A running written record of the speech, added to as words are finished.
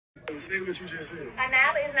Say what you just said.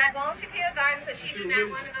 Anala is not going to kindergarten because she do not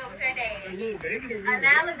want to go with her dad.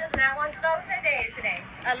 Anala does not want to go with her dad today.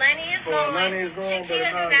 Alani is going. Shakia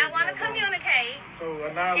do not want to communicate. So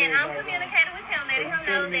Anala and I'm communicating with him, letting him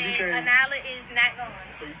know that Anala is not going.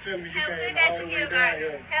 So you telling me you came all the way down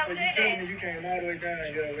here? So you telling me you came all the way down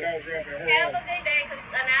here without dropping her? Have a good day, because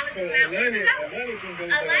Anala does not want to go. Alani can go.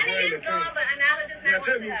 Alani is going, but Anala does not want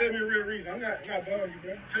to go. Tell me a real reason. I'm not bothering you,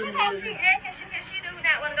 bro. Tell me a real reason. She do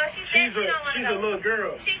not want to go. She said she don't want to go. She's a little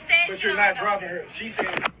girl. She said but you're not dropping her. She said.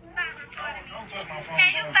 Stop recording me. Don't touch my phone.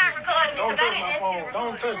 Can you stop recording me? Don't touch my phone.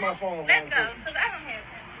 Don't touch my phone. Let's go, because I don't have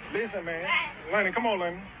it. Listen, man. Lenny, come on,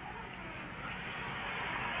 Lenny.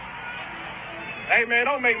 Hey, man,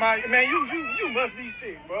 don't make my... Man, you must be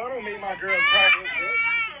sick, bro. Don't make my girl cry, bro.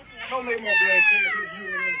 Don't make my girl cry.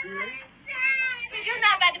 You're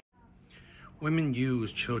not about to... Women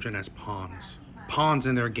use children as pawns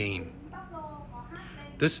in their game.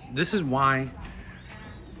 This is why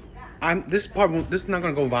this is not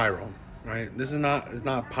gonna go viral, right? It's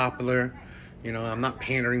not popular, you know. I'm not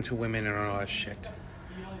pandering to women and all that shit.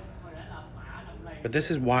 But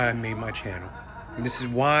this is why I made my channel. This is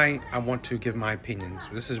why I want to give my opinions.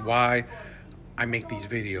 This is why I make these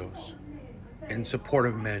videos in support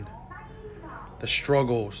of men, the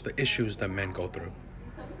struggles, the issues that men go through.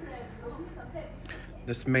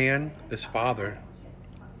 This man, this father,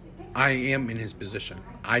 I am in his position.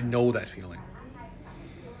 I know that feeling.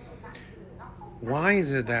 Why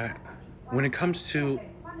is it that when it comes to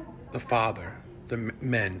the father, the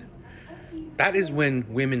men, that is when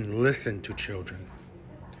women listen to children?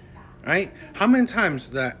 Right? How many times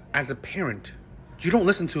that as a parent, you don't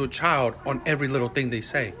listen to a child on every little thing they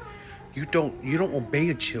say? You don't obey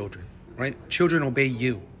your children, right? Children obey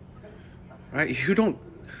you. Right? You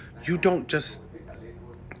don't just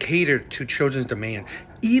cater to children's demand.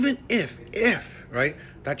 Even if right,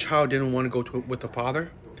 that child didn't want to go with the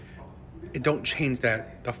father, it don't change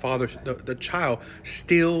that the child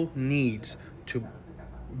still needs to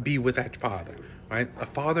be with that father, right? A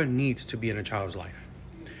father needs to be in a child's life.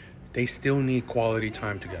 They still need quality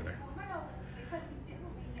time together.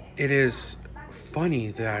 It is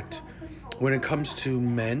funny that when it comes to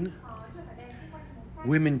men,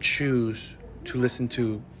 women choose to listen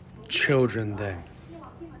to children then.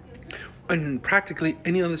 In practically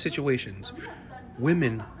any other situations,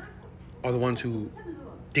 women are the ones who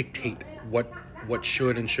dictate what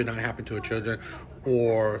should and should not happen to our children,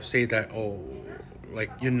 or say that, oh, like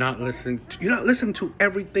you're not listening to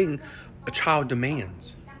everything a child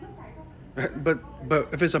demands. But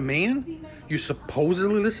if it's a man, you're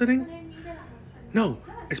supposedly listening? No,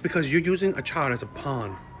 it's because you're using a child as a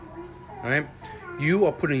pawn, right? You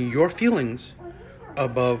are putting your feelings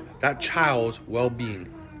above that child's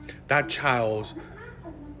well-being, that child's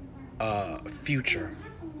future,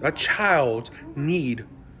 that child's need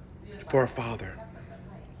for a father.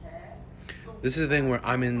 This is the thing where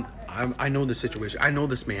I know the situation. I know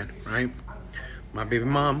this man, right? My baby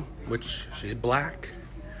mom, which she's black,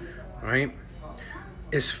 right,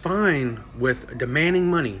 is fine with demanding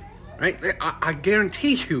money, right? I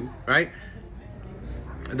guarantee you, right,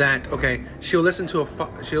 that okay, she'll listen to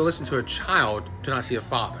a child to not see a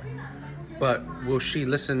father, but will she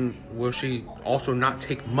also not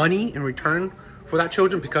take money in return for that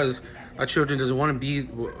children, because that children doesn't want to be,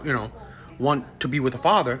 want to be with the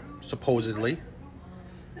father supposedly?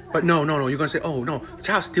 But no, you're gonna say, oh no, the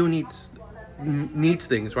child still needs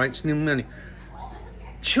things, right? She needs money.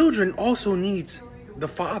 Children also needs the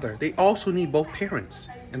father. They also need both parents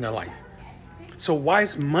in their life. So why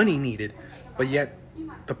is money needed, but yet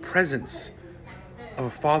the presence of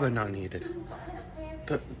a father not needed?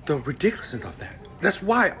 The ridiculousness of that. That's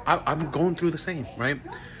why I'm going through the same, right?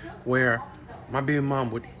 Where my baby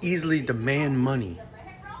mom would easily demand money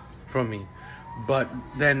from me, but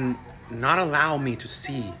then not allow me to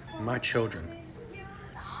see my children.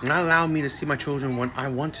 Not allow me to see my children when I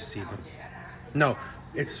want to see them. No.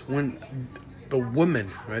 It's when the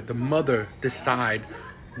woman, right, the mother, decide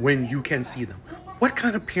when you can see them. What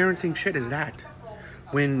kind of parenting shit is that?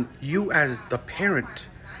 When you as the parent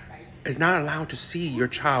is not allowed to see your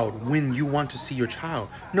child when you want to see your child.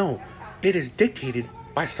 No, it is dictated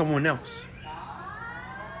by someone else.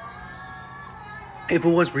 If it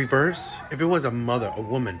was reverse, if it was a mother, a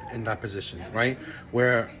woman in that position, right,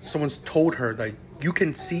 where someone's told her that you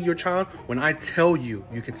can see your child when I tell you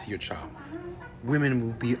you can see your child, women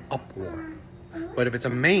will be uproar. But if it's a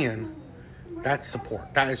man, that's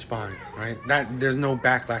support. That is fine, right? There's no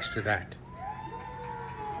backlash to that.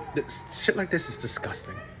 Shit like this is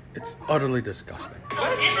disgusting. It's utterly disgusting. So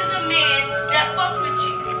this is a man that fuck with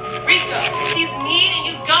you. Rico, he's mean and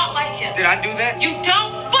you don't like him. Did I do that? You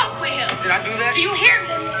don't fuck with him. Do you hear me?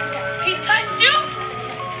 He touched you?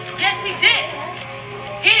 Yes, he did.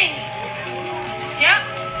 Didn't he? Yep.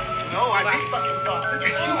 No, I didn't. Fucking thought. Look at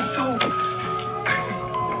you, so.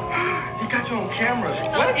 You got you on camera.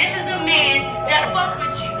 So What? this is a man that fuck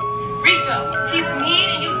with you. Rico, he's mean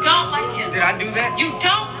and you don't like him. Did I do that? You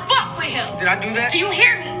don't fuck with him. Did I do that? Do you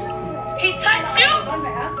hear me? He touched you?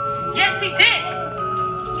 Yes, he did.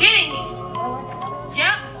 Didn't he?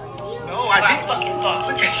 Yep. No, I didn't. Fucking thought.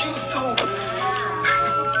 Look at you, so.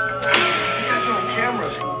 You got you on camera.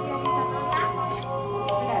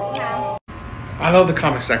 I love the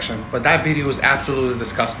comment section, but that video is absolutely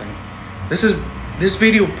disgusting. This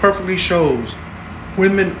video perfectly shows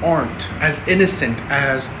women aren't as innocent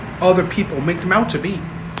as other people make them out to be.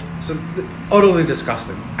 So utterly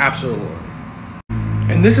disgusting, absolutely.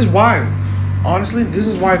 And this is why, honestly, this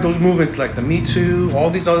is why those movements like the Me Too,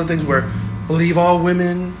 all these other things where believe all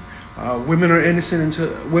women, women are innocent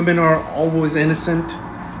until women are always innocent,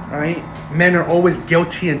 right? Men are always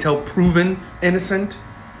guilty until proven innocent,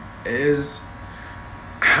 is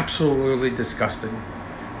absolutely disgusting.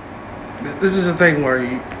 This is a thing where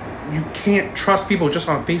you can't trust people just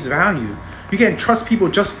on face value. You can't trust people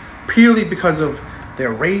just purely because of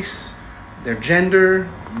their race, their gender,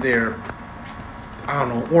 their, I don't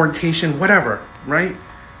know, orientation, whatever, right?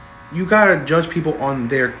 You gotta judge people on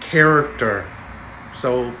their character.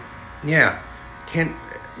 So, yeah,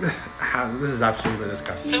 this is absolutely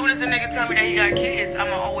disgusting. Soon as a nigga tell me that he got kids,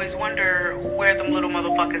 I'ma always wonder where them little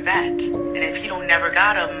motherfuckers at. And if he don't never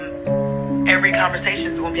got them, every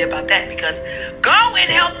conversation's gonna be about that, because go and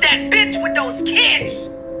help that bitch with those kids.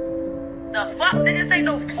 The fuck? Niggas ain't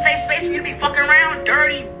no safe space for you to be fucking around,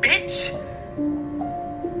 dirty bitch.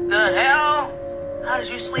 The hell? How did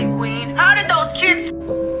you sleep, queen? How did those kids?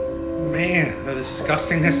 Man, the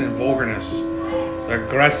disgustingness and vulgarness, the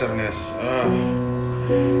aggressiveness,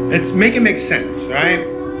 it's make it make sense, right?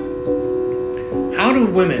 How do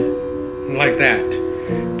women like that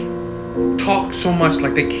talk so much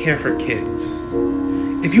like they care for kids?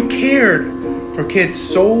 If you cared for kids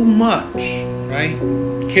so much, right?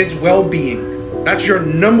 Kids' well-being, that's your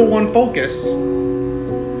number one focus.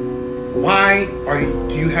 Why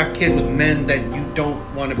do you have kids with men that you don't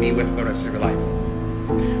want to be with the rest of your life?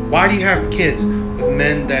 Why do you have kids with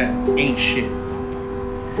men that ain't shit?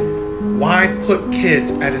 Why put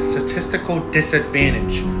kids at a statistical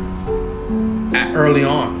disadvantage early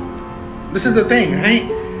on? This is the thing, right?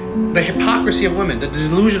 The hypocrisy of women, the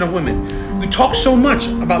delusion of women. You talk so much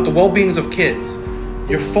about the well-beings of kids.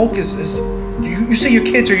 Your focus is, you say your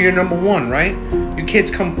kids are your number one, right? Your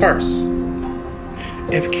kids come first.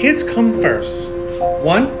 If kids come first,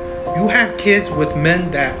 one, you have kids with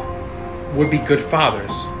men that would be good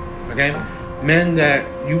fathers, okay? Men that,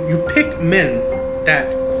 you pick men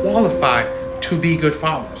that qualify to be good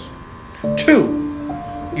fathers. Two,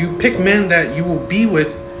 you pick men that you will be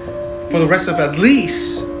with for the rest of at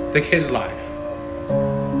least the kid's life,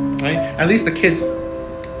 right? At least the kid's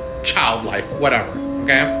child life, whatever,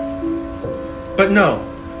 okay? But no,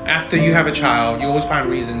 after you have a child, you always find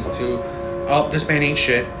reasons to, oh, this man ain't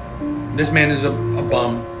shit. This man is a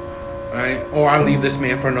bum, right? Or I leave this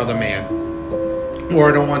man for another man. Or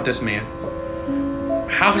I don't want this man.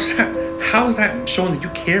 How's that showing that you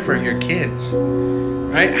care for your kids,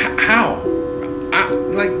 right? How?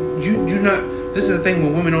 This is the thing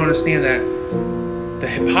when women don't understand that the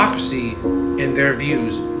hypocrisy in their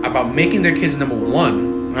views about making their kids number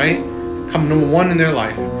one, right? Come number one in their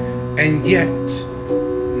life, and yet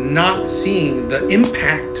not seeing the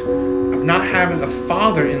impact of not having a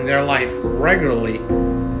father in their life regularly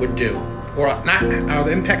would do, or the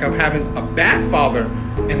impact of having a bad father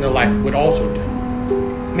in their life would also do.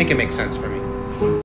 Make it make sense for me.